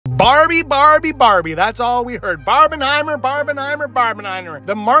Barbie, Barbie, Barbie. That's all we heard. Barbenheimer, Barbenheimer, Barbenheimer.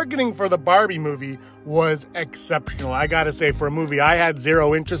 The marketing for the Barbie movie was exceptional. I gotta say, for a movie I had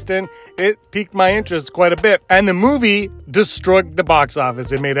zero interest in, it piqued my interest quite a bit. And the movie destroyed the box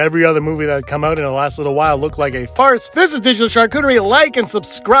office. It made every other movie that had come out in the last little while look like a farce. This is Digital Charcuterie. Like and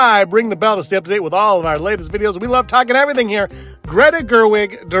subscribe. Ring the bell to stay up to date with all of our latest videos. We love talking everything here. Greta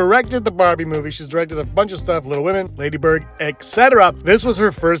Gerwig directed the Barbie movie. She's directed a bunch of stuff, Little Women, Lady Bird, etc. This was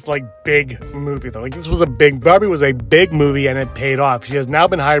her first big movie though. Barbie was a big movie and it paid off. She has now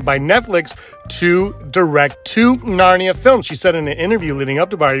been hired by Netflix to direct 2 Narnia films. She said in an interview leading up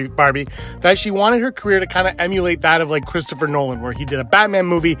to Barbie that she wanted her career to kind of emulate that of Christopher Nolan, where he did a Batman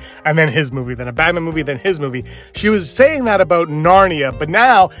movie and then his movie, then a Batman movie, then his movie. She was saying that about Narnia, but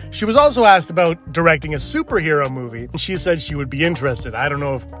now she was also asked about directing a superhero movie, and she said she would be interested. I don't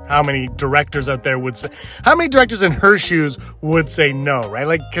know how many directors out there would say, how many directors in her shoes would say no,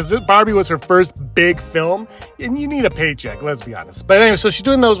 right? Because Barbie was her first big film, and you need a paycheck, let's be honest. But anyway, so she's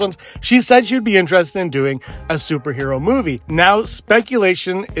doing those ones. She said she'd be interested in doing a superhero movie. Now,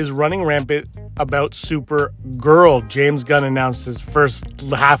 speculation is running rampant about Supergirl. James Gunn announced his first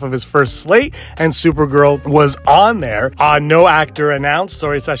half of his first slate, and Supergirl was on there. No actor announced.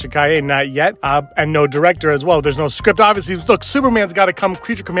 Sorry, Sasha Kaye, not yet. And no director as well. There's no script. Obviously, look, Superman's got to come,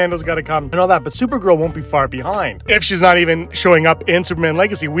 Creature Commando's got to come, and all that, but Supergirl won't be far behind. If she's not even showing up in Superman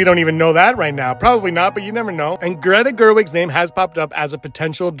Legacy, we don't even know that right now. Probably not, but you never know. And Greta Gerwig's name has popped up as a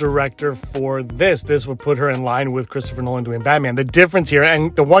potential director for this. This would put her in line with Christopher Nolan doing Batman. The difference here,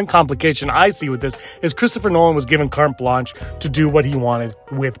 and the one complication I see with this, is Christopher Nolan was given carte blanche to do what he wanted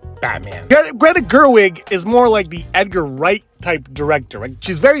with Batman. Greta Gerwig is more like the Edgar Wright type director, right?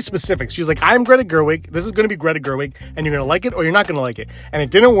 She's very specific. She's like, I'm Greta Gerwig. This is going to be Greta Gerwig, and you're going to like it or you're not going to like it. And it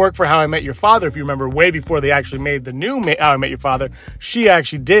didn't work for How I Met Your Father, if you remember, way before they actually made the new How I Met Your Father. She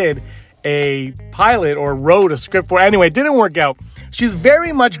actually did a pilot or wrote a script for it. Anyway, it didn't work out. She's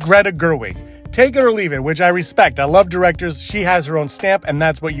very much Greta Gerwig. Take it or leave it, which I respect. I love directors. She has her own stamp, and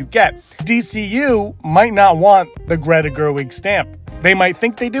that's what you get. DCU might not want the Greta Gerwig stamp. They might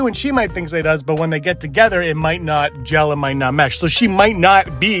think they do, and she might think they does, but when they get together, it might not gel, it might not mesh. So she might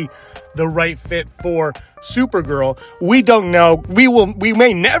not be the right fit for Supergirl. We don't know. We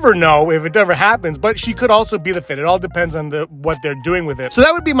may never know if it ever happens, but she could also be the fit. It all depends on what they're doing with it. So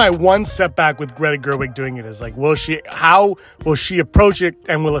that would be my one setback with Greta Gerwig doing it, is how will she approach it,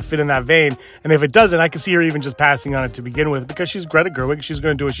 and will it fit in that vein? And if it doesn't, I can see her even just passing on it to begin with, because she's Greta Gerwig. She's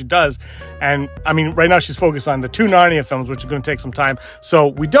going to do what she does. And I mean, right now she's focused on the 2 Narnia films, which is going to take some time. So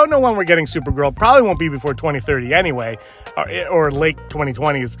we don't know when we're getting Supergirl. Probably won't be before 2030 anyway, or late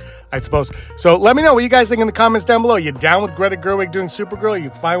 2020s, I suppose. So let me know what you guys think in the comments down below. You down with Greta Gerwig doing Supergirl? Are you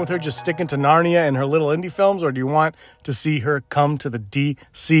fine with her just sticking to Narnia and her little indie films? Or do you want to see her come to the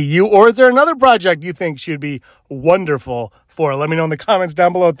DCU? Or is there another project you think she'd be wonderful for? Let me know in the comments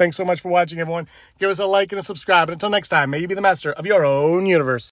down below. Thanks so much for watching, everyone. Give us a like and a subscribe. And until next time, may you be the master of your own universe.